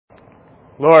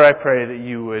Lord, I pray that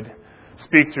you would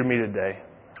speak through me today.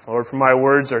 Lord, for my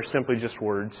words are simply just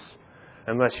words,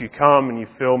 unless you come and you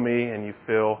fill me and you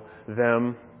fill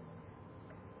them.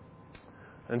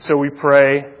 And so we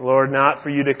pray, Lord, not for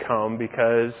you to come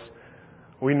because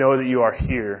we know that you are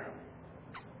here.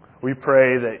 We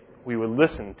pray that we would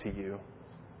listen to you.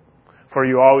 For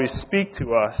you always speak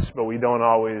to us, but we don't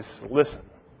always listen.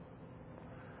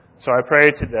 So I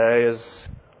pray today as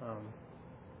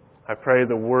I pray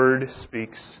the Word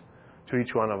speaks to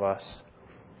each one of us,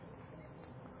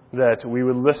 that we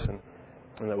would listen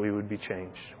and that we would be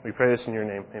changed. We pray this in your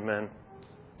name. Amen.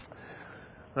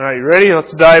 All right, you ready?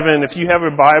 Let's dive in. If you have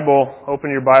a Bible,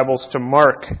 open your Bibles to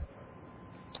Mark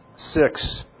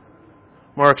 6.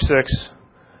 Mark 6.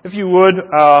 If you would,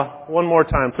 one more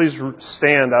time, please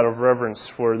stand out of reverence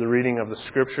for the reading of the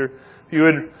Scripture. If you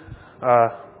would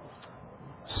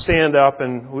stand up,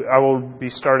 and I will be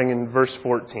starting in verse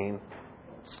 14.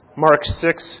 Mark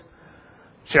 6,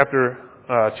 chapter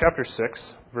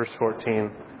 6, verse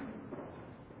 14,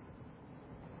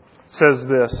 says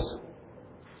this: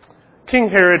 King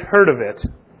Herod heard of it,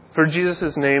 for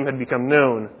Jesus' name had become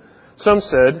known. Some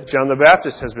said, John the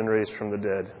Baptist has been raised from the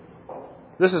dead.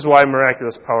 This is why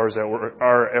miraculous powers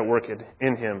are at work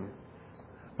in him.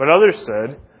 But others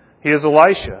said, he is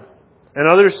Elisha. And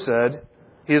others said,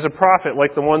 he is a prophet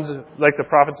like the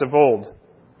prophets of old.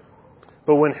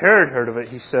 But when Herod heard of it,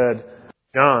 he said,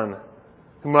 John,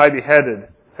 whom I beheaded,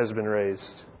 has been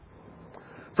raised.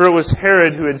 For it was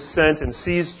Herod who had sent and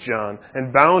seized John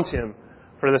and bound him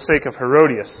for the sake of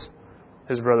Herodias,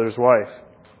 his brother's wife,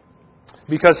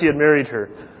 because he had married her.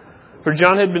 For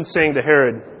John had been saying to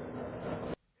Herod,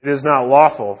 it is not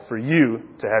lawful for you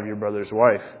to have your brother's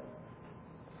wife.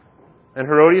 And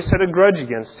Herodias had a grudge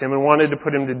against him and wanted to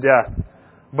put him to death.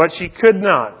 But she could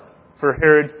not, for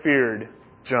Herod feared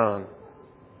John,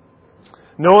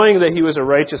 knowing that he was a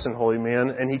righteous and holy man,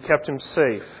 and he kept him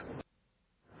safe.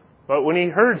 But when he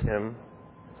heard him,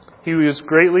 he was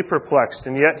greatly perplexed,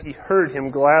 and yet he heard him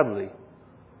gladly.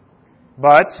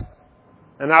 But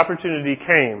an opportunity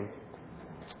came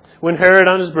when Herod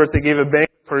on his birthday gave a banquet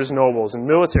for his nobles and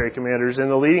military commanders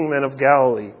and the leading men of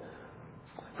Galilee.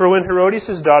 For when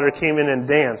Herodias' daughter came in and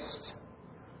danced,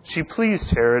 she pleased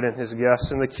Herod and his guests,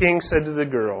 and the king said to the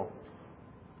girl,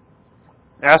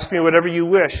 ask me whatever you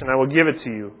wish, and I will give it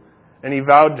to you. And he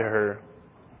vowed to her,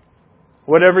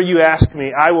 whatever you ask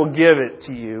me, I will give it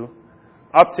to you,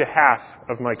 up to half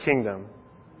of my kingdom.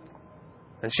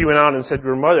 And she went out and said to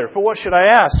her mother, for what should I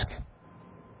ask?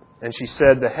 And she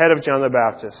said, the head of John the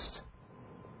Baptist.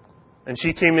 And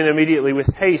she came in immediately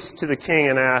with haste to the king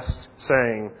and asked,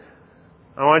 saying,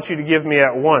 I want you to give me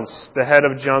at once the head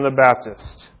of John the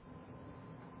Baptist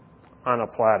on a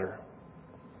platter.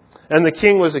 And the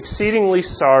king was exceedingly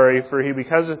sorry,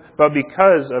 but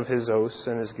because of his oaths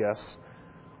and his guests,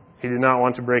 he did not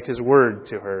want to break his word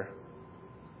to her.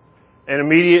 And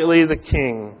immediately the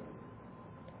king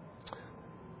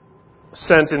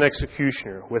sent an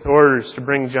executioner with orders to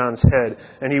bring John's head,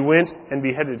 and he went and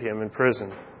beheaded him in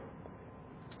prison,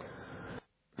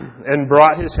 and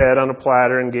brought his head on a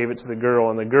platter and gave it to the girl,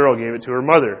 and the girl gave it to her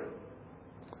mother.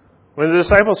 When the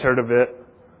disciples heard of it,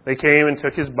 they came and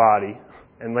took his body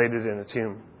and laid it in a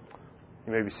tomb.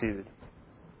 You may be seated.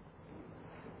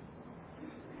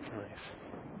 Nice.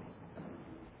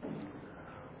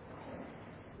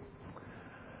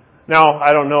 Now,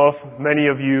 I don't know if many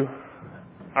of you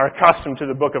are accustomed to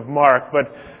the book of Mark,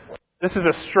 but this is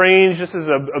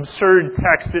an absurd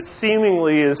text. It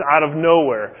seemingly is out of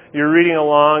nowhere. You're reading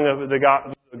along of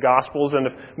the Gospels, and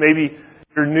if maybe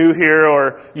you're new here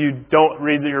or you don't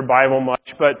read your Bible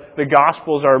much, but the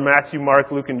Gospels are Matthew, Mark,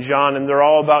 Luke, and John, and they're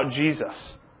all about Jesus.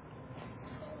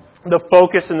 The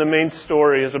focus in the main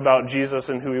story is about Jesus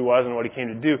and who he was and what he came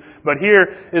to do. But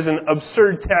here is an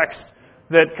absurd text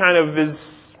that kind of is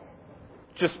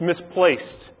just misplaced.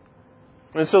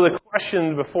 And so the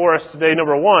question before us today,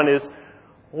 number one, is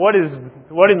what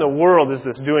in the world is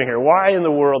this doing here? Why in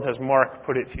the world has Mark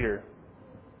put it here?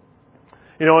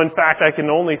 You know, in fact, I can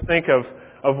only think of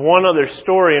one other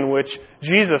story in which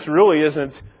Jesus really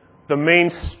isn't the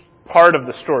main part of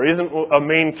the story, isn't a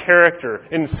main character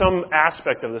in some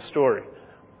aspect of the story.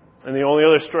 And the only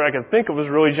other story I can think of was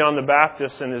really John the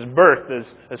Baptist and his birth,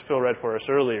 as Phil read for us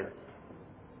earlier.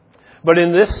 But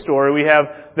in this story, we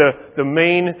have the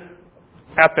main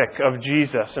epic of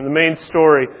Jesus, and the main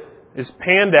story is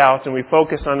panned out, and we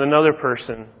focus on another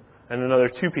person and another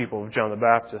two people of John the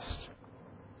Baptist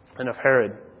and of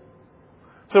Herod.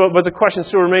 But the question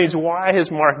still remains, why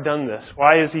has Mark done this?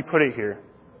 Why has he put it here?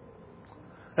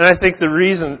 And I think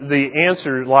the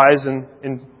answer lies in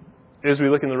as we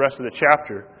look in the rest of the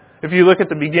chapter. If you look at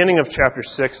the beginning of chapter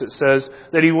 6, it says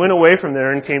that he went away from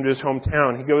there and came to his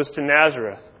hometown. He goes to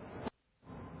Nazareth.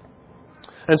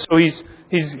 And so he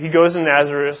goes to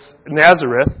Nazareth,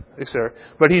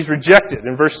 but he's rejected.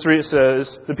 In verse 3 it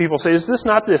says, the people say, "Is this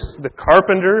not the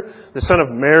carpenter, the son of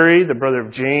Mary, the brother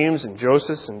of James and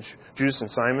Joseph and Judas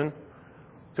and Simon?"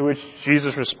 To which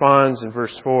Jesus responds in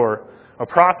verse 4, "A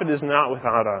prophet is not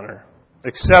without honor,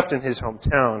 except in his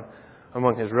hometown,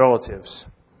 among his relatives."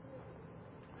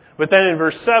 But then in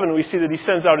verse 7 we see that he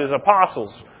sends out his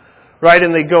apostles, right?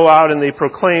 And they go out and they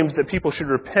proclaim that people should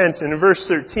repent. And in verse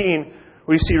 13,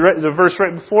 we see the verse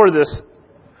right before this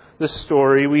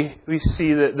story, we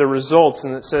see the results,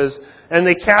 and it says, "And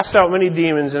they cast out many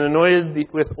demons and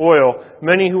anointed with oil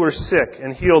many who were sick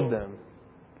and healed them."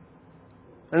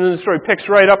 And then the story picks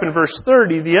right up in verse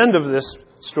 30, the end of this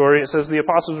story. It says, "The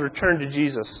apostles returned to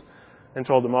Jesus and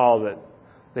told him all that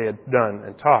they had done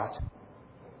and taught."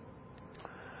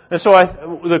 And so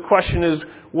the question is,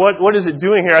 what is it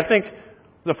doing here? I think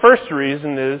the first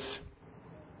reason is,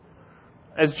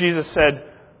 as Jesus said,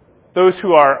 those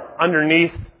who are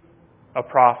underneath a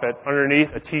prophet,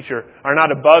 underneath a teacher, are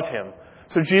not above him.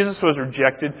 So Jesus was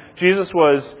rejected. Jesus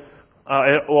will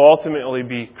ultimately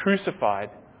be crucified.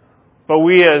 But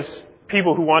we as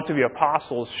people who want to be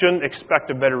apostles shouldn't expect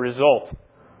a better result.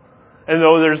 And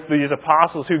though there's these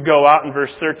apostles who go out in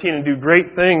verse 13 and do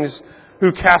great things,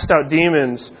 who cast out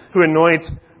demons, who anoint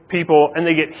people, and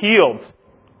they get healed,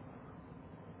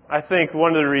 I think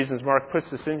one of the reasons Mark puts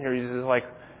this in here is like,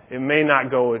 it may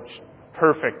not go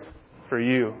perfect for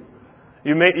you.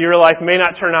 Your life may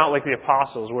not turn out like the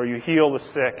apostles, where you heal the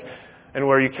sick and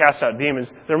where you cast out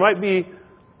demons. There might be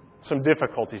some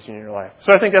difficulties in your life.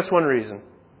 So I think that's one reason.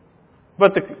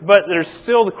 But there's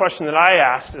still the question that I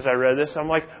asked as I read this. I'm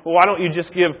like, well, why don't you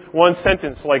just give one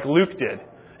sentence like Luke did?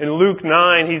 In Luke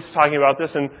 9, he's talking about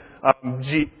this, and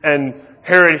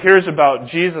Herod hears about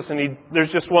Jesus, and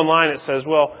there's just one line that says,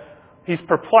 well, he's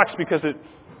perplexed because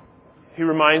he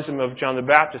reminds him of John the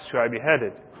Baptist, who I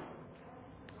beheaded.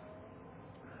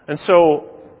 And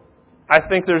so I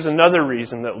think there's another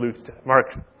reason that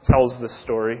Mark tells this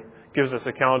story, gives this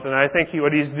account, and I think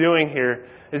what he's doing here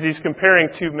is he's comparing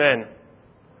two men.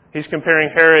 He's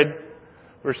comparing Herod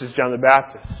versus John the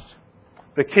Baptist.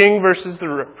 The king versus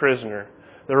the prisoner.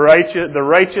 The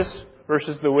righteous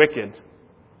versus the wicked.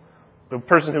 The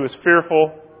person who is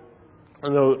fearful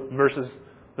versus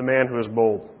the man who is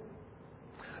bold.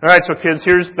 All right, so kids,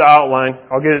 here's the outline.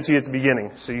 I'll get it to you at the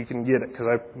beginning so you can get it, because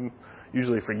I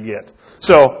usually forget.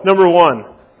 So, number 1,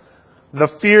 the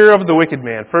fear of the wicked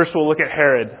man. First, we'll look at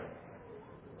Herod.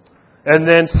 And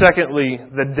then, secondly,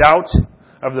 the doubt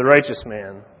of the righteous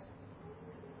man.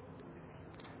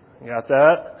 You got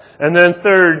that? And then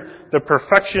third, the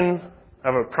perfection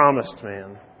of a promised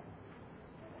man.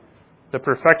 The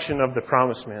perfection of the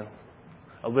promised man.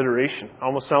 Alliteration.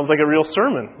 Almost sounds like a real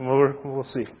sermon. We'll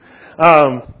see.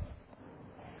 Well,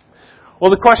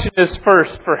 the question is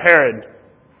first for Herod.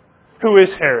 Who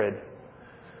is Herod?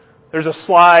 There's a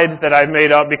slide that I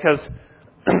made up because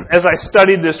as I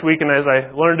studied this week and as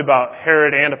I learned about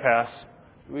Herod Antipas,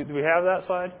 do we have that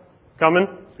slide coming?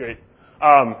 Great.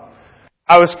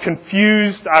 I was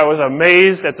confused. I was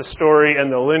amazed at the story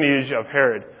and the lineage of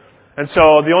Herod. And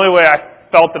so the only way I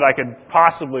felt that I could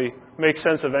possibly make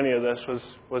sense of any of this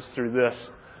was through this.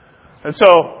 And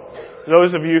so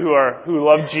those of you who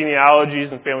love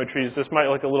genealogies and family trees, this might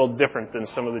look a little different than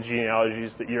some of the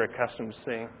genealogies that you're accustomed to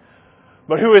seeing.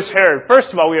 But who is Herod?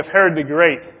 First of all, we have Herod the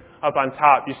Great up on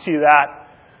top. You see that?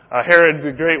 Herod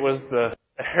the Great was the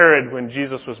Herod when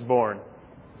Jesus was born.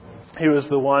 He was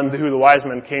the one who the wise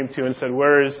men came to and said,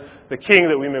 "Where is the king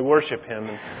that we may worship him?"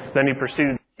 And then he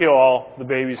proceeded to kill all the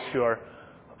babies who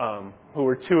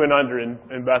were 2 and under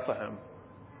in Bethlehem.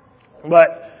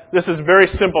 But this is very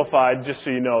simplified, just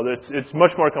so you know. It's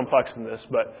much more complex than this.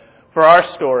 But for our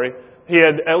story, he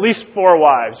had at least 4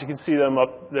 wives. You can see them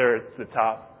up there at the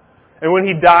top. And when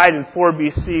he died in 4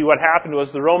 BC, what happened was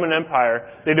the Roman Empire,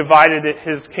 they divided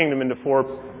his kingdom into 4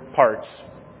 parts.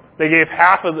 They gave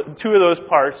 2 of those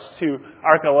parts to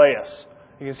Archelaus.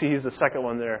 You can see he's the second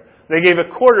one there. They gave a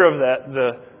quarter of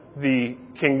the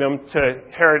kingdom to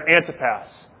Herod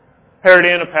Antipas. Herod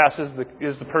Antipas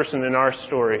is the person in our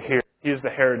story here. He is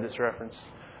the Herod that's referenced.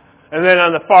 And then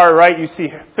on the far right, you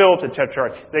see Philip the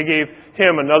Tetrarch. They gave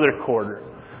him another quarter.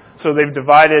 So they've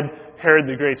divided Herod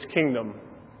the Great's kingdom.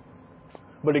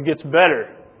 But it gets better.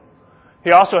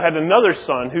 He also had another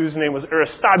son whose name was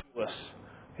Aristobulus.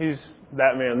 He's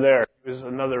that man there. He was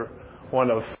another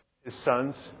one of his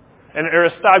sons. And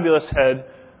Aristobulus had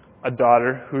a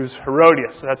daughter who's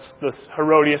Herodias. That's the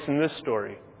Herodias in this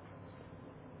story.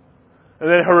 And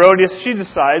then Herodias, she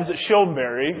decides that she'll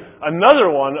marry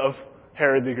another one of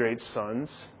Herod the Great's sons,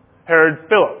 Herod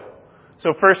Philip.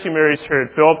 So first he marries Herod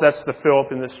Philip. That's the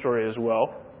Philip in this story as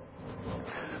well.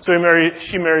 So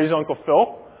she marries Uncle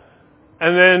Philip.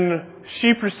 And then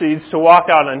she proceeds to walk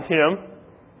out on him.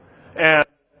 And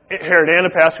Herod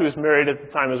Antipas, who was married at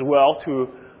the time as well to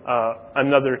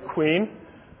another queen,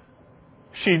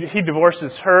 he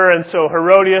divorces her, and so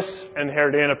Herodias and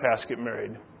Herod Antipas get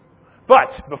married.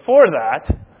 But before that,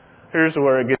 here's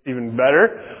where it gets even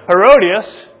better. Herodias,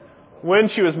 when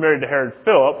she was married to Herod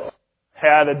Philip,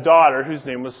 had a daughter whose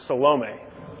name was Salome,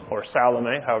 or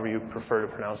Salome, however you prefer to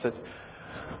pronounce it.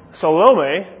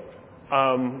 Salome,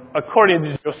 according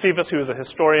to Josephus, who was a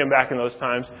historian back in those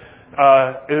times,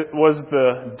 was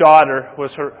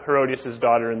Herodias'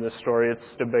 daughter in this story.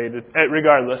 It's debated.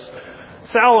 Regardless,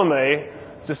 Salome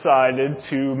decided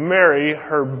to marry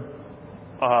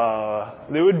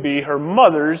it would be her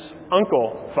mother's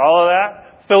uncle. Follow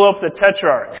that? Philip the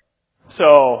Tetrarch.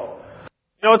 So,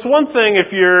 it's one thing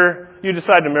if you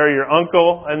decide to marry your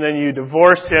uncle and then you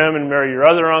divorce him and marry your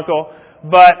other uncle,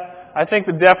 but I think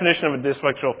the definition of a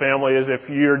dysfunctional family is if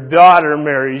your daughter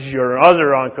marries your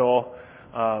other uncle.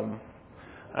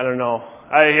 I don't know.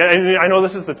 I know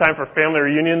this is the time for family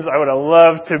reunions. I would have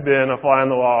loved to have been a fly on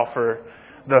the wall for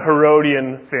the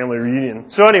Herodian family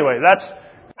reunion. So anyway, that's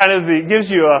kind of gives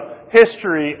you a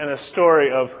history and a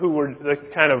story of who were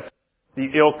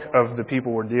the ilk of the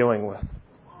people we're dealing with.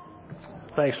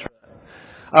 Thanks for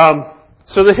that.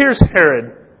 So here's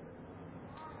Herod.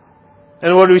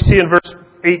 And what do we see in verse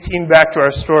 18 back to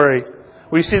our story?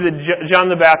 We see that John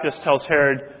the Baptist tells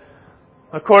Herod,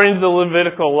 according to the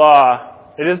Levitical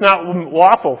law, it is not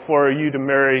lawful for you to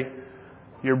marry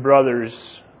your brother's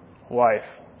wife.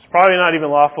 It's probably not even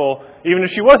lawful, even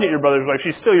if she wasn't your brother's wife,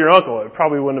 she's still your uncle. It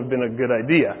probably wouldn't have been a good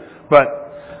idea.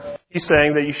 But he's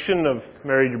saying that you shouldn't have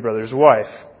married your brother's wife.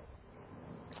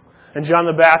 And John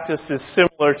the Baptist is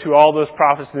similar to all those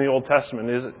prophets in the Old Testament,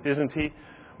 isn't he?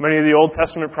 Many of the Old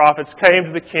Testament prophets came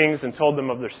to the kings and told them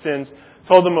of their sins,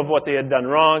 told them of what they had done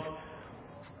wrong.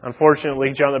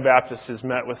 Unfortunately, John the Baptist is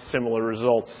met with similar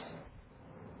results.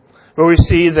 But we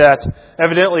see that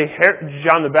evidently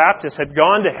John the Baptist had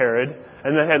gone to Herod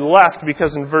and then had left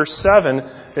because in verse 17,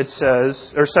 it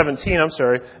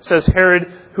says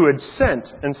Herod who had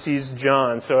sent and seized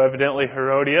John. So evidently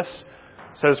Herodias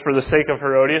says for the sake of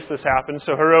Herodias this happened.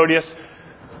 So Herodias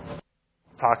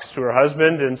talks to her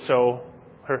husband, and so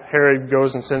Herod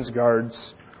goes and sends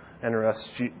guards and arrests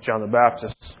John the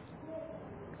Baptist.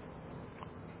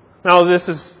 Now this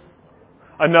is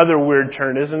another weird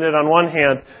turn, isn't it? On one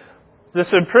hand,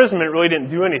 this imprisonment really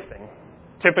didn't do anything.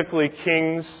 Typically,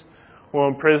 kings will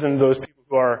imprison those people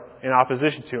who are in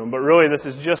opposition to him. But really, this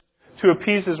is just to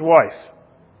appease his wife.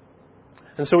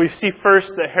 And so we see first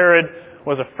that Herod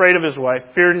was afraid of his wife,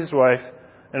 feared his wife,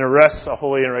 and arrests a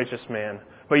holy and righteous man.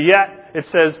 But yet, it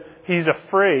says he's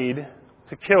afraid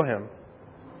to kill him.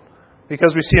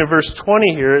 Because we see in verse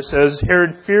 20 here, it says,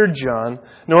 Herod feared John,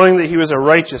 knowing that he was a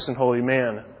righteous and holy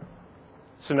man.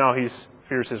 So now he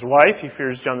fears his wife, he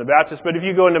fears John the Baptist. But if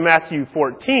you go into Matthew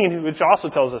 14, which also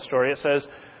tells a story, it says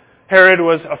Herod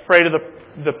was afraid of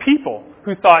the people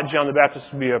who thought John the Baptist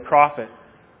would be a prophet.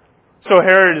 So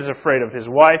Herod is afraid of his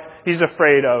wife, he's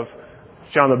afraid of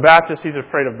John the Baptist, he's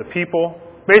afraid of the people.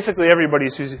 Basically everybody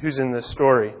who's in this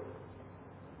story.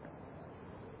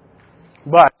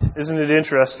 But, isn't it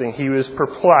interesting, he was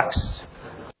perplexed,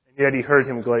 and yet he hurt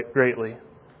him greatly.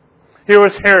 Here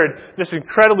was Herod, this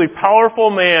incredibly powerful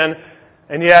man,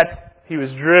 and yet he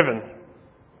was driven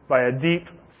by a deep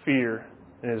fear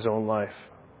in his own life.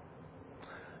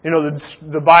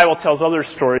 The Bible tells other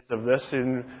stories of this.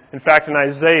 In fact, in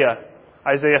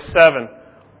Isaiah 7,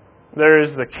 there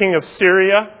is the king of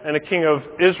Syria and a king of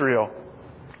Israel.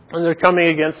 And they're coming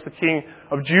against the king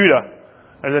of Judah,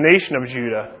 or the nation of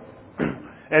Judah.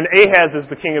 And Ahaz is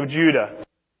the king of Judah.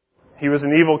 He was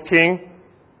an evil king.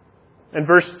 And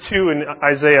verse 2 in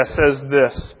Isaiah says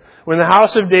this, when the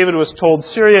house of David was told,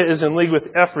 Syria is in league with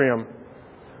Ephraim,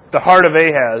 the heart of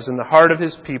Ahaz and the heart of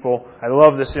his people, I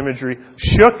love this imagery,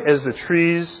 shook as the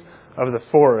trees of the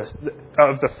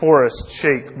forest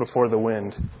shake before the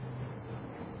wind.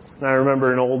 And I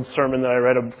remember an old sermon that I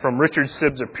read from Richard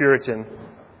Sibbes, a Puritan.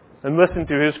 And listen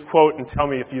to his quote and tell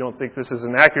me if you don't think this is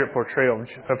an accurate portrayal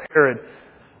of Herod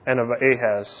and of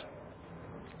Ahaz.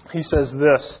 He says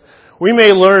this, we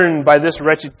may learn by this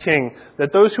wretched king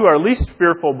that those who are least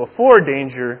fearful before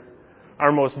danger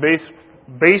are most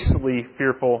basely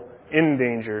fearful in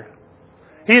danger.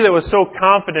 He that was so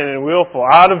confident and willful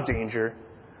out of danger,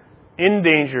 in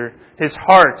danger, his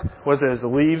heart was as the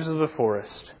leaves of the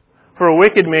forest. For a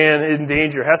wicked man in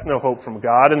danger hath no hope from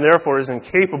God, and therefore is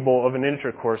incapable of an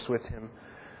intercourse with him.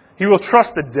 He will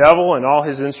trust the devil and all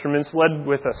his instruments, led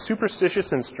with a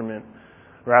superstitious instrument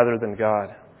rather than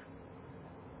God.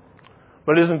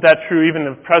 But isn't that true even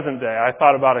in the present day? I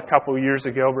thought about a couple of years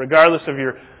ago, regardless of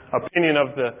your opinion of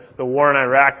the war in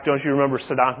Iraq, don't you remember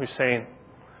Saddam Hussein?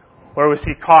 Where was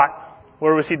he caught?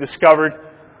 Where was he discovered?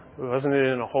 Wasn't it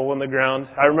in a hole in the ground?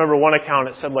 I remember one account,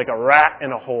 it said like a rat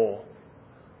in a hole.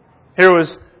 Here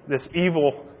was this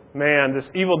evil man, this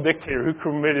evil dictator who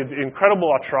committed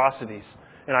incredible atrocities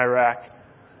in Iraq.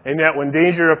 And yet when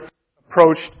danger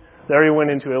approached, there he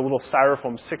went into a little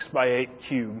styrofoam 6x8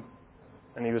 cube.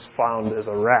 And he was found as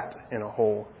a rat in a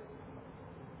hole.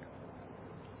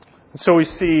 And so we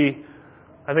see,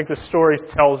 I think the story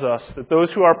tells us that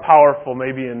those who are powerful,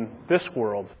 maybe in this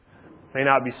world, may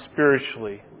not be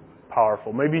spiritually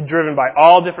powerful, may be driven by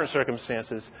all different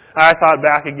circumstances. I thought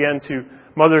back again to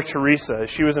Mother Teresa.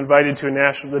 She was invited to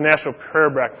the National Prayer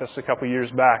Breakfast a couple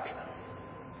years back.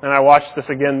 And I watched this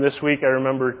again this week. I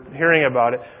remember hearing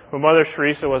about it. But Mother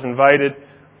Teresa was invited,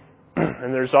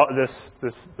 and there's all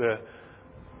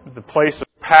the place was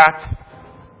packed.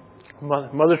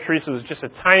 Mother Teresa was just a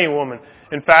tiny woman.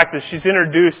 In fact, as she's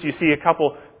introduced, you see a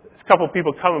couple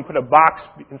people come and put a box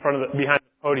in front of behind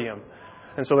the podium.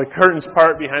 And so the curtains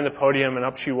part behind the podium, and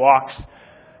up she walks.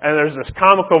 And there's this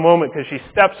comical moment because she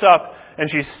steps up, and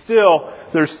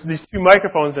there's these two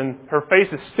microphones, and her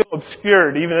face is still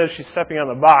obscured, even as she's stepping on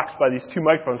the box, by these two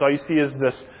microphones. All you see is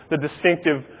the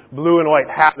distinctive blue and white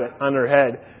habit on her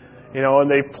head. And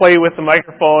they play with the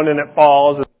microphone, and it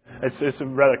falls. It's a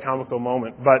rather comical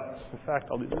moment. But, in fact,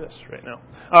 I'll do this right now.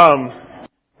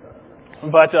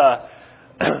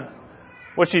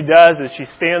 What she does is she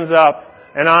stands up,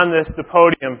 and on the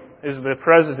podium is the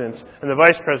president and the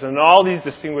vice president and all these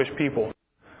distinguished people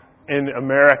in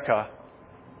America.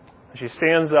 She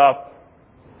stands up,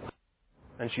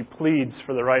 and she pleads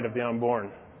for the right of the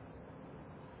unborn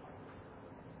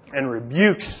and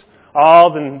rebukes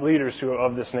all the leaders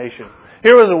of this nation.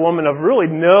 Here was a woman of really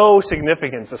no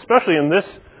significance, especially in this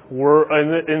world,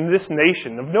 in this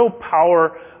nation, of no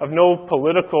power, of no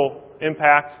political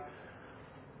impact,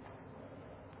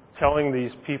 telling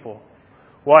these people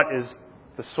what is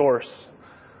the source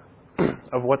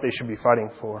of what they should be fighting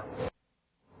for.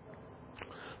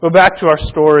 But back to our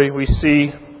story, we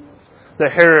see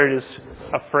that Herod is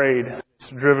afraid,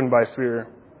 he's driven by fear.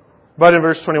 But in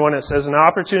verse 21 it says, an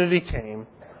opportunity came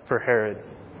for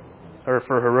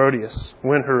Herodias,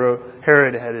 when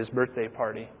Herod had his birthday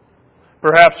party.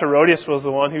 Perhaps Herodias was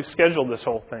the one who scheduled this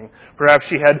whole thing. Perhaps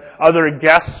she had other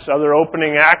guests, other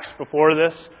opening acts before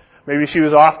this. Maybe she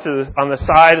was off on the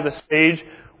side of the stage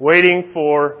waiting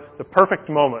for the perfect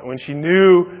moment when she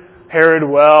knew Herod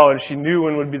well and she knew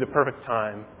when would be the perfect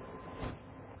time.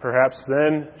 Perhaps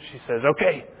then she says,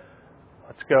 okay,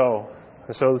 let's go.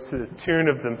 And so to the tune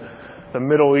of the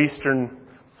Middle Eastern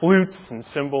flutes and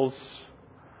cymbals,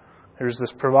 there's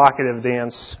this provocative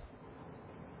dance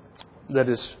that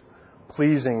is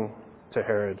pleasing to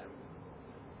Herod.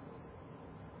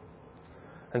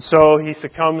 And so he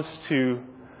succumbs to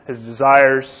his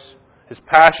desires, his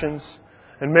passions,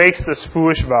 and makes this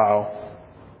foolish vow.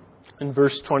 In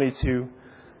verse 22,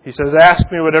 he says,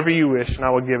 ask me whatever you wish, and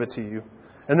I will give it to you.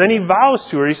 And then he vows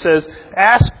to her. He says,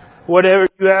 ask whatever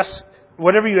you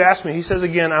ask me. He says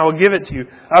again, I will give it to you,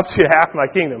 up to half my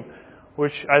kingdom.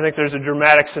 Which I think there's a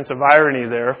dramatic sense of irony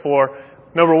there. For,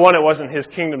 number one, it wasn't his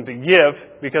kingdom to give,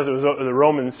 because it was the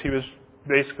Romans. He was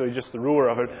basically just the ruler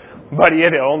of it. But he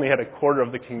only had a quarter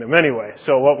of the kingdom anyway.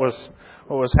 So what was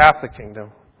half the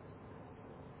kingdom?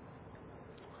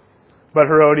 But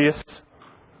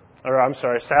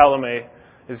Salome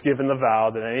is given the vow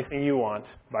that anything you want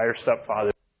by her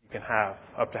stepfather, you can have,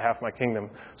 up to half my kingdom.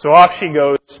 So off she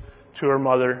goes to her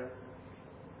mother.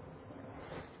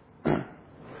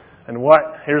 And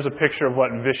here's a picture of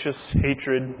what vicious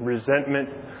hatred, resentment,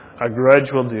 a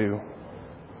grudge will do.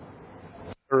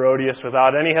 Herodias,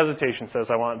 without any hesitation, says,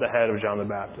 I want the head of John the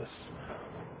Baptist.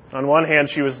 On one hand,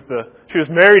 she was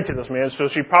married to this man, so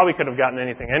she probably could have gotten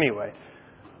anything anyway.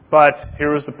 But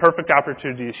here was the perfect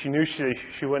opportunity. She knew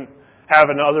she wouldn't have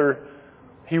another.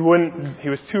 He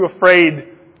was too afraid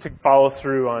to follow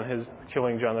through on his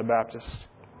killing John the Baptist.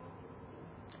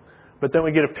 But then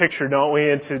we get a picture, don't we,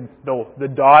 into the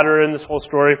daughter in this whole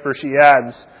story, for she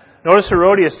adds. Notice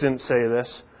Herodias didn't say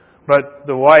this, but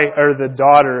the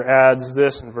daughter adds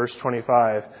this in verse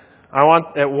 25. I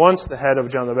want at once the head of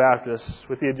John the Baptist,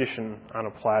 with the addition on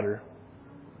a platter.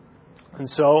 And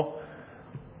so,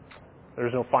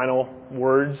 there's no final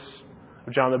words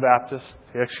of John the Baptist.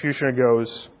 The executioner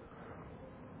goes,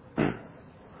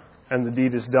 and the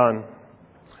deed is done.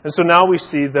 And so now we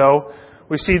see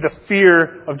the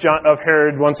fear of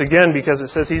Herod once again, because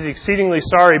it says he's exceedingly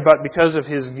sorry, but because of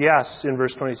his guests in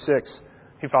verse 26,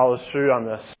 he follows through on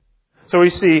this. So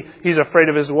we see he's afraid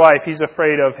of his wife, he's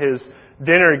afraid of his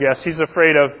dinner guests, he's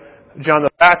afraid of John the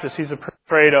Baptist, he's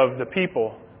afraid of the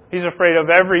people. He's afraid of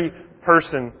every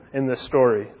person in this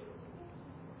story.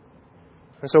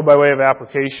 And so by way of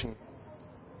application,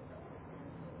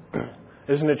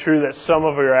 isn't it true that some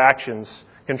of your actions,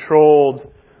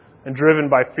 controlled and driven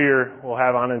by fear, will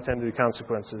have unintended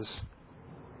consequences?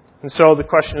 And so the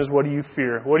question is, what do you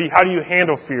fear? How do you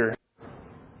handle fear?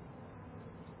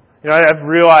 I've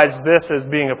realized this as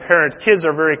being a parent. Kids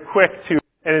are very quick to,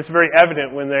 and it's very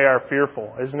evident when they are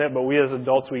fearful, isn't it? But we as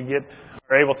adults,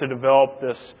 are able to develop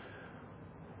this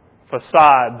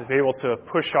facade, to be able to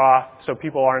push off so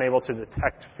people aren't able to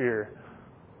detect fear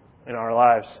in our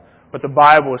lives. But the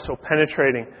Bible is so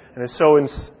penetrating, and it's so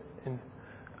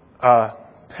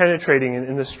penetrating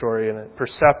in this story, and it's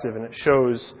perceptive, and it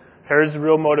shows Herod's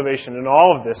real motivation in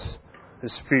all of this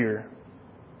is fear.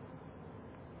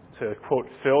 To quote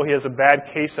Phil, he has a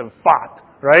bad case of FOT,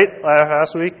 right?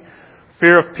 Last week.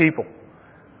 Fear of people.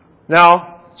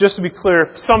 Now, just to be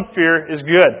clear, some fear is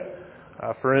good.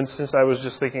 For instance, I was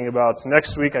just thinking about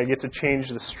next week I get to change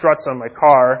the struts on my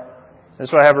car, and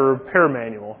so I have a repair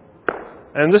manual.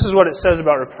 And this is what it says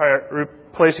about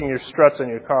replacing your struts on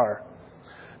your car.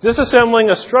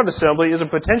 Disassembling a strut assembly is a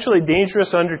potentially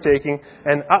dangerous undertaking,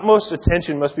 and utmost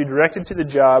attention must be directed to the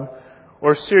job,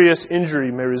 or serious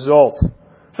injury may result.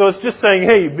 So it's just saying,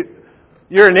 hey,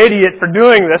 you're an idiot for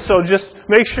doing this, so just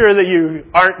make sure that you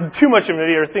aren't too much of an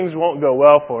idiot or things won't go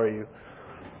well for you.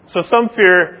 So some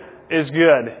fear is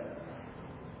good.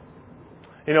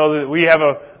 We have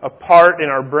a part in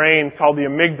our brain called the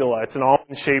amygdala. It's an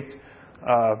almond-shaped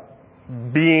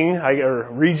being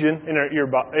or region in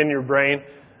your brain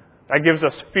that gives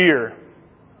us fear.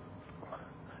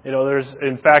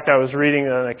 In fact, I was reading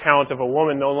an account of a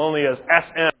woman known only as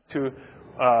SM to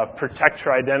protect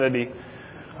her identity,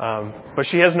 but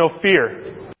she has no fear.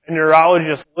 And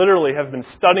neurologists literally have been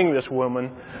studying this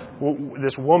woman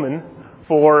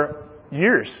for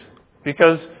years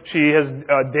because she has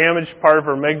damaged part of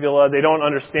her amygdala. They don't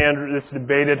understand. It's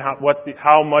debated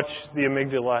how much the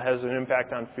amygdala has an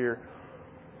impact on fear.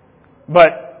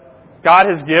 But God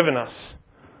has given us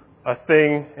a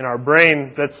thing in our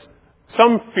brain that's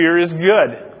some fear is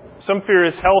good, some fear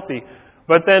is healthy,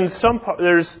 but then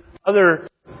there's other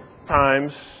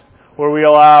times where we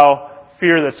allow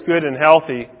fear that's good and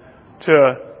healthy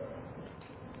to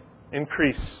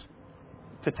increase,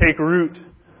 to take root.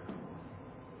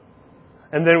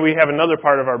 And then we have another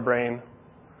part of our brain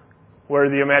where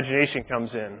the imagination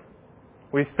comes in.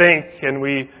 We think, and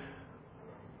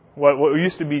what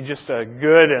used to be just a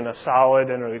good and a solid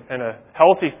and a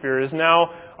healthy fear is now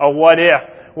a what if.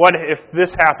 What if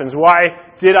this happens? Why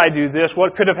did I do this?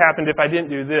 What could have happened if I didn't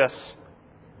do this?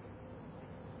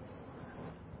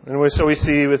 And so we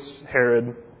see with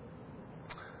Herod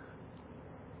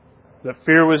that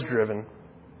fear was driven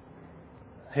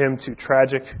him to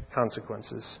tragic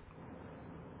consequences.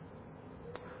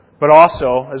 But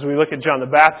also, as we look at John the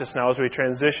Baptist now, as we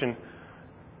transition,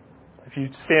 if you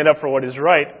stand up for what is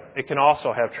right, it can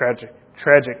also have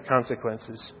tragic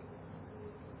consequences.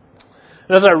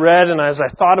 And as I read and as I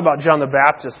thought about John the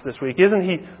Baptist this week, isn't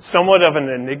he somewhat of an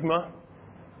enigma?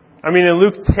 I mean, in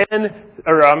Luke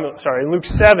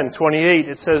 7:28,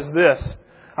 it says this,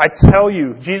 I tell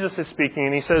you, Jesus is speaking,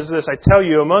 and he says this, I tell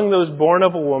you, among those born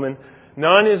of a woman,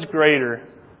 none is greater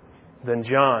than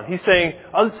John. He's saying,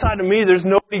 outside of me, there's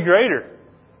nobody greater.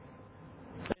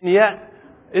 And yet,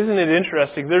 isn't it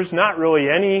interesting? There's not really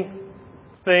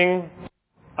anything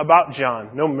about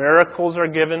John. No miracles are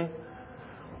given.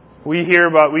 We hear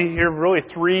really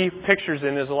three pictures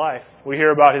in his life. We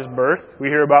hear about his birth, we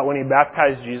hear about when he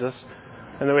baptized Jesus,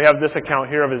 and then we have this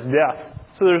account here of his death.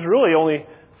 So there's really only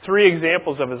three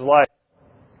examples of his life.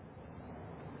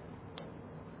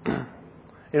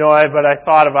 But I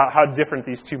thought about how different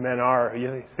these two men are.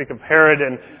 You think of Herod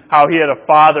and how he had a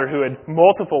father who had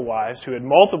multiple wives, who had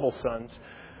multiple sons.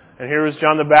 And here was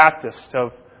John the Baptist,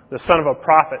 of the son of a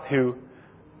prophet who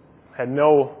had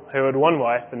one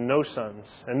wife and no sons,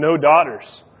 and no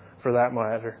daughters, for that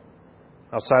matter,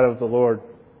 outside of the Lord.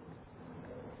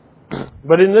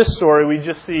 But in this story, we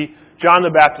just see John the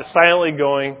Baptist silently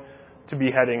going to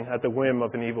beheading at the whim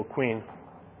of an evil queen.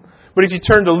 But if you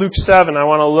turn to Luke 7, I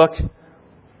want to look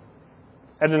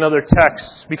at another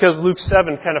text, because Luke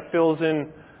 7 kind of fills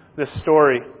in this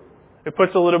story. It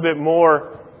puts a little bit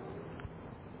more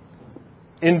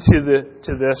into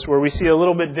this, where we see a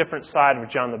little bit different side of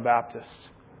John the Baptist.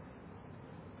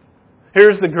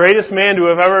 Here's the greatest man to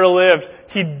have ever lived.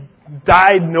 He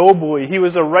died nobly. He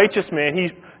was a righteous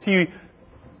man. He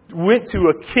went to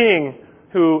a king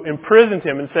who imprisoned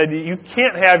him and said, you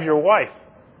can't have your wife.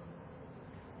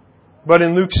 But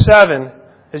in Luke 7,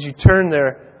 as you turn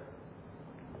there,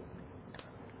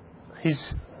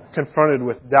 he's confronted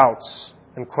with doubts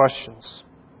and questions.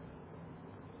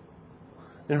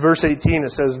 In verse 18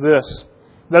 it says this,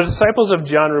 the disciples of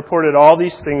John reported all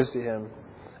these things to him.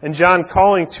 And John,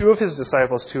 calling two of his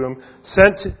disciples to him,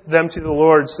 sent them to the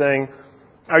Lord, saying,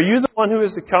 are you the one who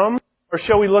is to come, or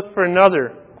shall we look for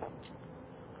another?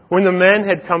 When the men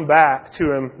had come back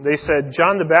to him, they said,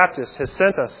 John the Baptist has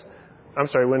sent us.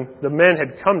 When the men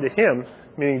had come to him,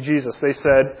 meaning Jesus, they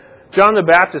said, John the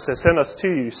Baptist has sent us to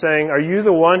you, saying, are you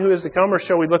the one who is to come, or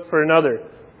shall we look for another?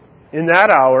 In that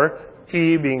hour,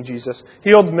 he, being Jesus,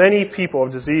 healed many people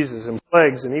of diseases and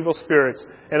plagues and evil spirits,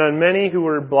 and on many who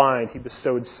were blind he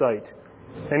bestowed sight.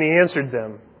 And he answered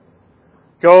them,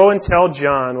 go and tell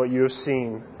John what you have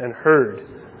seen and heard.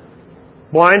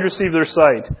 Blind receive their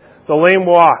sight, the lame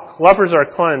walk, lepers are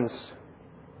cleansed,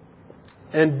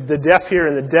 and the deaf hear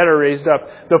and the dead are raised up.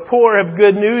 The poor have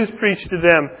good news preached to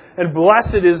them, and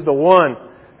blessed is the one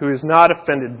who is not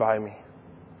offended by me.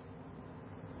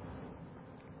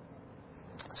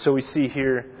 So we see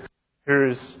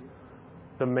here's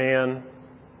the man,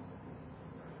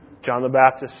 John the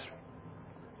Baptist.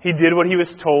 He did what he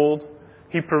was told.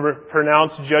 He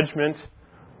pronounced judgment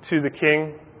to the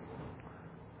king.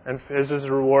 And as his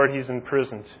reward, he's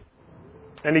imprisoned.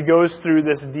 And he goes through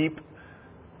this deep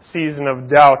season of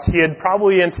doubt. He had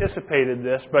probably anticipated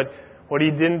this, but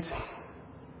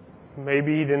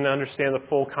maybe he didn't understand the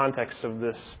full context of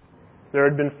this. There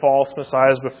had been false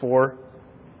messiahs before.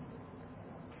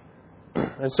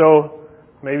 And so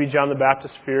maybe John the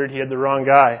Baptist feared he had the wrong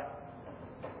guy.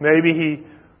 Maybe he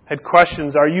had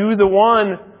questions. Are you the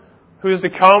one who is to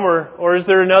come, or is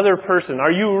there another person?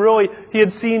 Are you really... He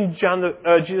had seen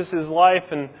Jesus' life,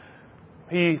 and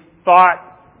he thought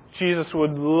Jesus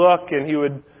would look and he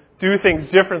would do things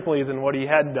differently than what he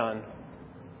had done.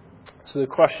 So the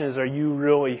question is, are you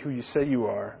really who you say you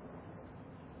are?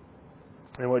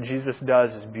 And what Jesus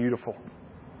does is beautiful.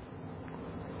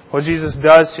 What Jesus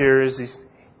does here is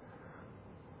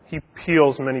He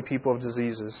heals many people of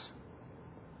diseases.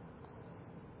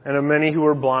 And of many who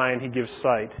are blind, He gives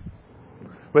sight.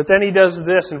 But then He does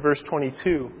this in verse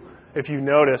 22. If you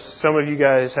notice, some of you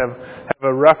guys have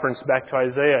a reference back to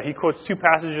Isaiah. He quotes two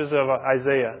passages of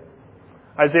Isaiah.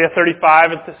 Isaiah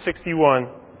 35 and 61.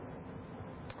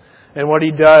 And what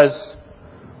He does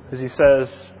is He says,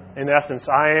 in essence,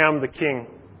 I am the King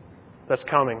that's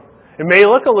coming. It may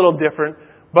look a little different,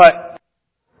 but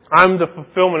I'm the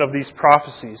fulfillment of these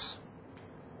prophecies.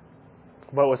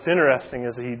 But what's interesting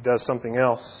is He does something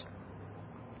else.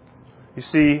 You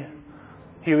see,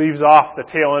 He leaves off the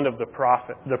tail end of the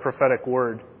prophetic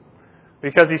word.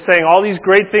 Because He's saying all these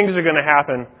great things are going to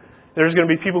happen. There's going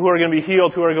to be people who are going to be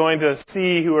healed, who are going to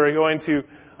see, who are going to...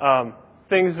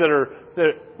 things that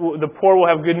the poor will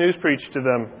have good news preached to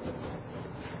them.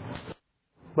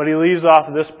 But He leaves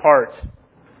off this part.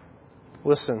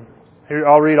 Listen. Here,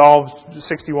 I'll read all of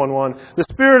 61:1. The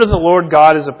Spirit of the Lord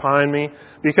God is upon me,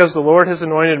 because the Lord has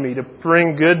anointed me to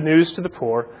bring good news to the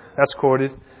poor. That's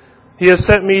quoted. He has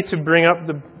sent me to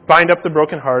bind up the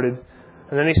brokenhearted.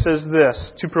 And then He says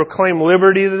this, to proclaim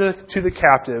liberty to the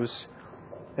captives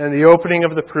and the opening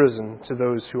of the prison to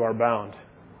those who are bound.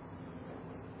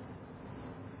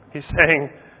 He's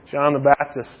saying, John the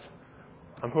Baptist,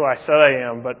 I'm who I said I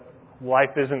am, but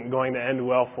life isn't going to end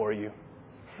well for you.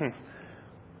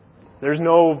 There's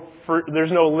no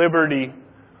liberty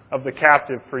of the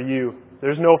captive for you.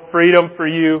 There's no freedom for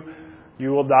you.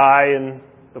 You will die in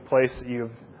the place that you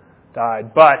have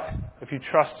died. But if you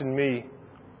trust in me,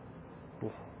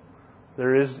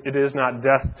 it is not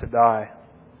death to die.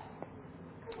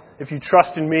 If you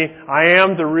trust in me, I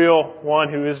am the real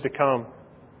one who is to come.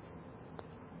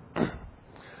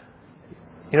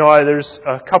 You know, there's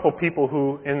a couple people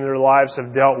who in their lives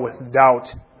have dealt with doubt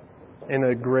in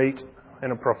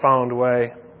a profound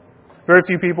way. Very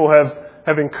few people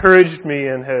have encouraged me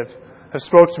and have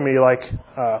spoke to me like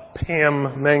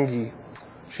Pam Mengi.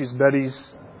 She's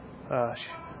Betty's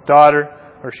daughter,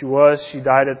 or she was. She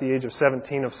died at the age of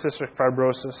 17 of cystic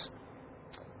fibrosis.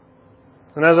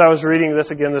 And as I was reading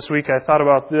this again this week, I thought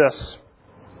about this.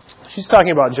 She's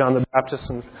talking about John the Baptist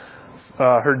and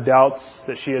her doubts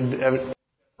that she had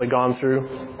gone through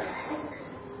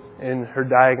in her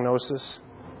diagnosis.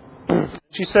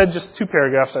 She said just 2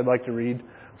 paragraphs I'd like to read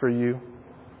for you.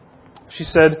 She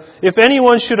said, if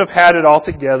anyone should have had it all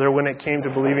together when it came to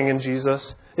believing in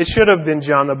Jesus, it should have been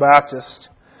John the Baptist.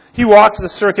 He walked the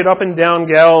circuit up and down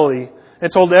Galilee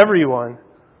and told everyone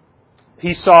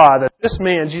he saw that this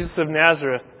man, Jesus of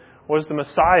Nazareth, was the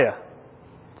Messiah.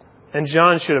 And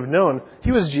John should have known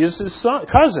he was Jesus'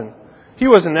 cousin. He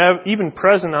wasn't even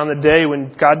present on the day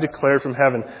when God declared from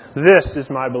heaven, "This is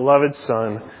my beloved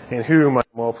Son, in whom I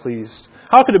am well pleased."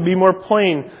 How could it be more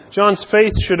plain? John's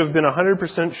faith should have been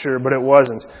 100% sure, but it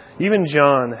wasn't. Even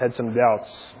John had some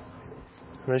doubts.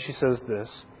 And then she says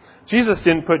this. Jesus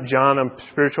didn't put John on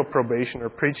spiritual probation or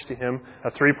preach to him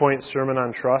a 3-point sermon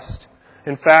on trust.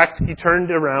 In fact, he turned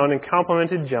around and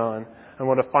complimented John on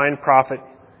what a fine prophet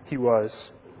he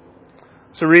was.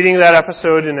 So reading that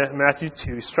episode in Matthew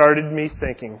 2 started me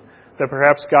thinking that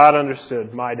perhaps God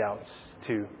understood my doubts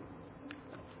too.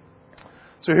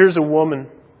 So here's a woman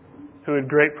who had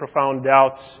great, profound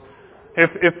doubts.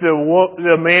 If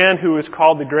the man who is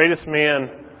called the greatest man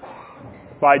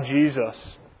by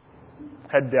Jesus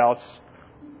had doubts,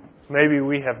 maybe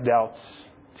we have doubts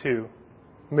too.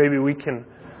 Maybe we can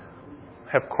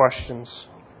have questions.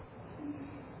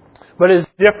 But as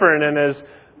different and as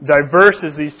diverse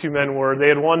as these two men were, they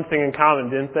had one thing in common,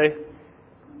 didn't they?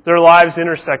 Their lives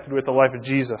intersected with the life of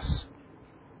Jesus.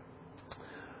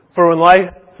 For when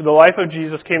the life of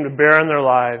Jesus came to bear on their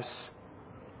lives,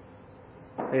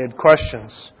 they had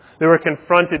questions. They were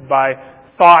confronted by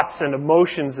thoughts and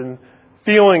emotions and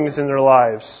feelings in their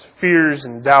lives, fears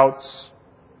and doubts.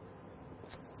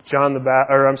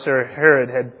 Herod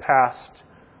had past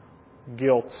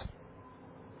guilt,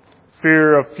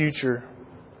 fear of future.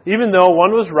 Even though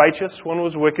one was righteous, one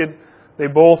was wicked, they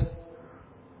both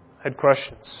had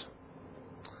questions.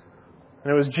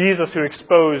 And it was Jesus who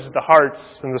exposed the hearts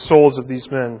and the souls of these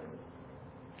men.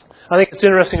 I think it's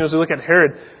interesting as we look at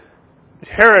Herod.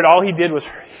 Herod, all he did was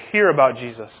hear about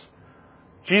Jesus.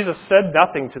 Jesus said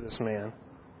nothing to this man.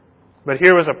 But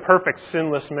here was a perfect,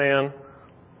 sinless man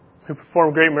who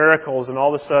performed great miracles, and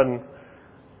all of a sudden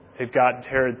it got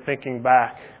Herod thinking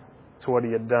back to what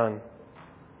he had done.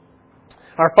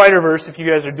 Our fighter verse, if you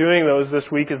guys are doing those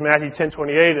this week, is Matthew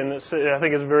 10:28, and I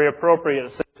think it's very appropriate.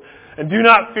 It says, "And do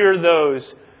not fear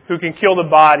those who can kill the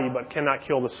body but cannot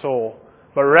kill the soul,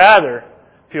 but rather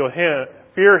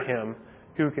fear him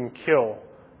who can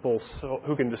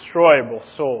destroy both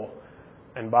soul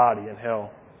and body in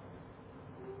hell."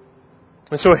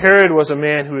 And so Herod was a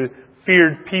man who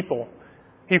feared people.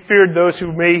 He feared those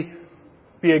who may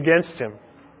be against him.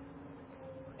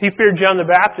 He feared John the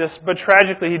Baptist, but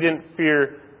tragically he didn't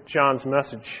fear John's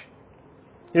message.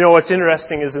 You know what's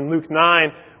interesting is in Luke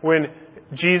 9, when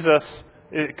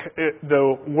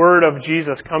the word of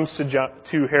Jesus comes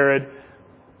to Herod,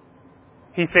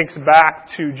 he thinks back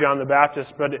to John the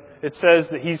Baptist, but it says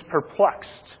that he's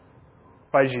perplexed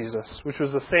by Jesus, which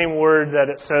was the same word that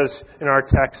it says in our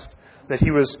text, that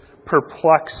he was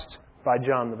perplexed by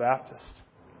John the Baptist.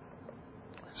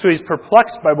 So he's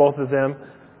perplexed by both of them,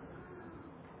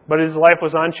 but his life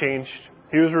was unchanged.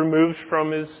 He was removed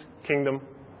from his kingdom,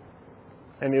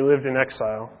 and he lived in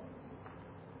exile.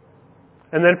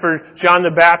 And then for John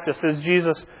the Baptist, as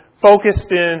Jesus focused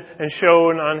in and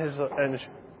showed on and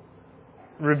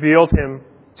revealed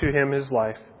to him his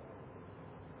life,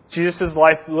 Jesus'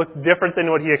 life looked different than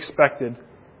what he expected.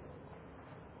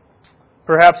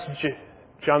 Perhaps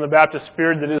John the Baptist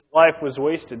feared that his life was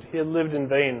wasted. He had lived in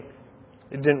vain.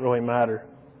 It didn't really matter.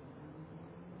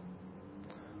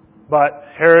 But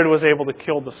Herod was able to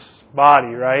kill the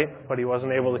body, right? But he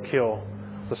wasn't able to kill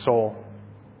the soul.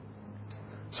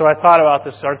 So I thought about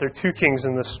this. Aren't there two kings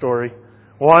in this story?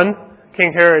 One,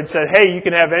 King Herod said, "Hey, you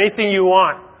can have anything you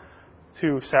want,"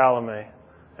 to Salome.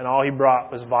 And all he brought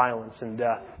was violence and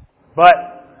death.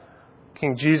 But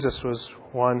King Jesus was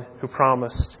one who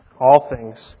promised all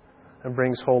things and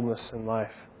brings wholeness in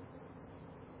life.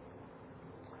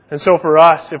 And so for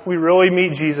us, if we really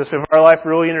meet Jesus, if our life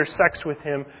really intersects with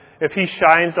Him, if He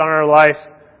shines on our life,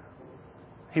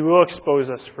 He will expose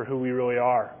us for who we really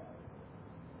are.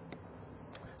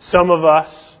 Some of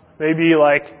us may be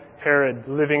like Herod,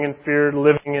 living in fear,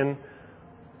 living in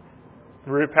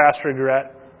past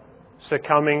regret,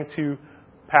 succumbing to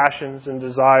passions and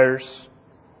desires.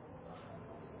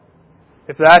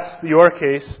 If that's your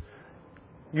case,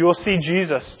 you will see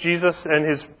Jesus. Jesus and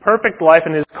His perfect life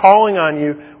and His calling on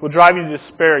you will drive you to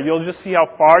despair. You'll just see how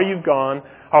far you've gone,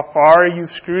 how far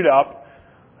you've screwed up,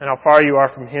 and how far you are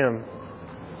from Him.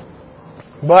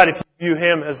 But if you view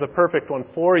Him as the perfect one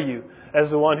for you, as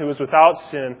the one who was without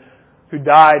sin, who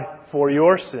died for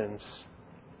your sins,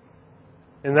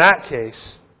 in that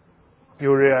case,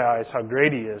 you'll realize how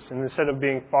great He is. And instead of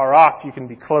being far off, you can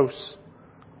be close.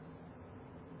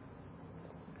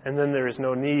 And then there is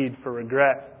no need for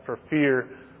regret, for fear,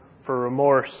 for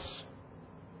remorse,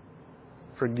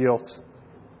 for guilt.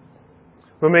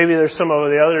 But maybe there's some of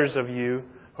the others of you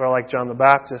who are like John the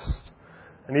Baptist.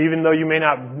 And even though you may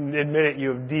not admit it, you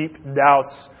have deep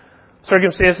doubts.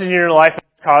 Circumstances in your life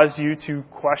have caused you to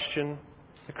question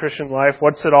the Christian life.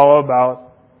 What's it all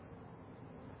about?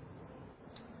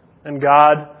 And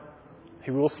God, He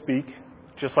will speak.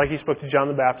 Just like He spoke to John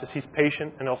the Baptist. He's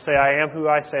patient and He'll say, I am who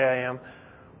I say I am.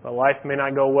 But life may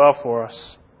not go well for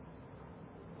us.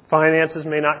 Finances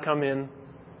may not come in.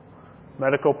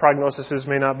 Medical prognoses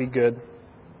may not be good.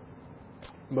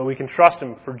 But we can trust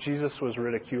Him, for Jesus was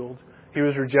ridiculed. He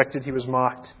was rejected. He was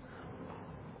mocked.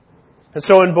 And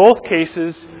so in both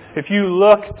cases, if you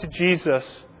look to Jesus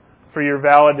for your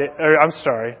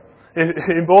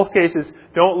in both cases,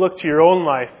 don't look to your own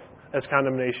life as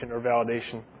condemnation or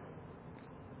validation.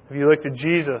 If you look to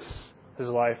Jesus, His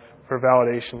life, for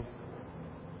validation,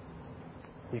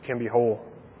 you can be whole.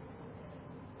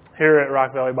 Here at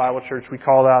Rock Valley Bible Church, we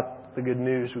call that the good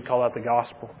news. We call that the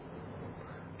gospel.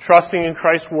 Trusting in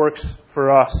Christ's works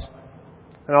for us.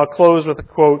 And I'll close with a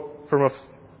quote from a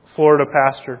Florida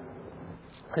pastor.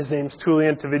 His name's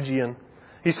Tullian Tavigian.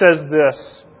 He says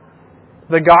this: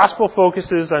 the gospel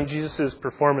focuses on Jesus'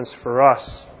 performance for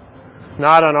us,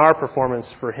 not on our performance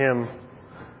for Him.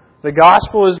 The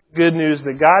gospel is good news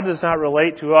that God does not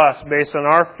relate to us based on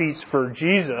our feats for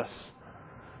Jesus,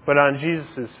 but on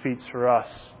Jesus' feats for us.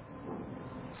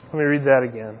 Let me read that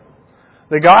again.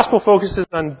 The gospel focuses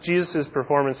on Jesus'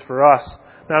 performance for us,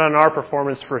 not on our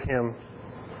performance for Him.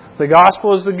 The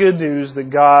gospel is the good news that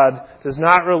God does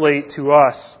not relate to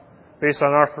us based on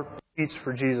our feats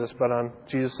for Jesus, but on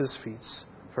Jesus' feats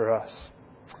for us.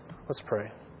 Let's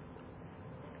pray.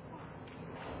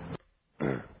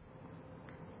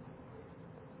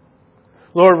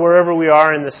 Lord, wherever we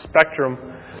are in the spectrum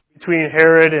between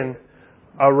Herod and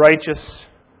a righteous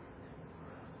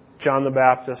John the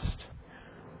Baptist,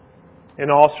 in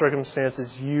all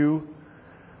circumstances, You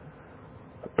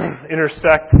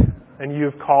intersect and You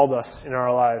have called us in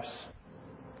our lives.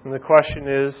 And the question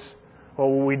is, what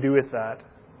will we do with that?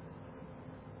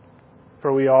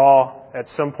 For we all, at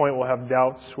some point, will have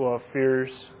doubts, will have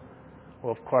fears,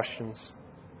 will have questions.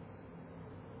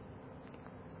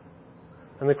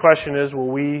 And the question is, will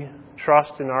we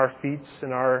trust in our feats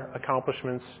and our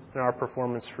accomplishments and our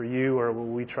performance for You, or will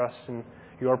we trust in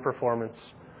Your performance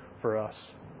for us?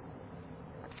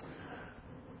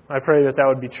 I pray that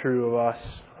would be true of us,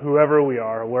 whoever we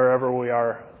are, wherever we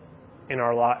are in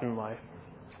our lot in life.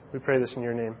 We pray this in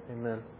Your name. Amen.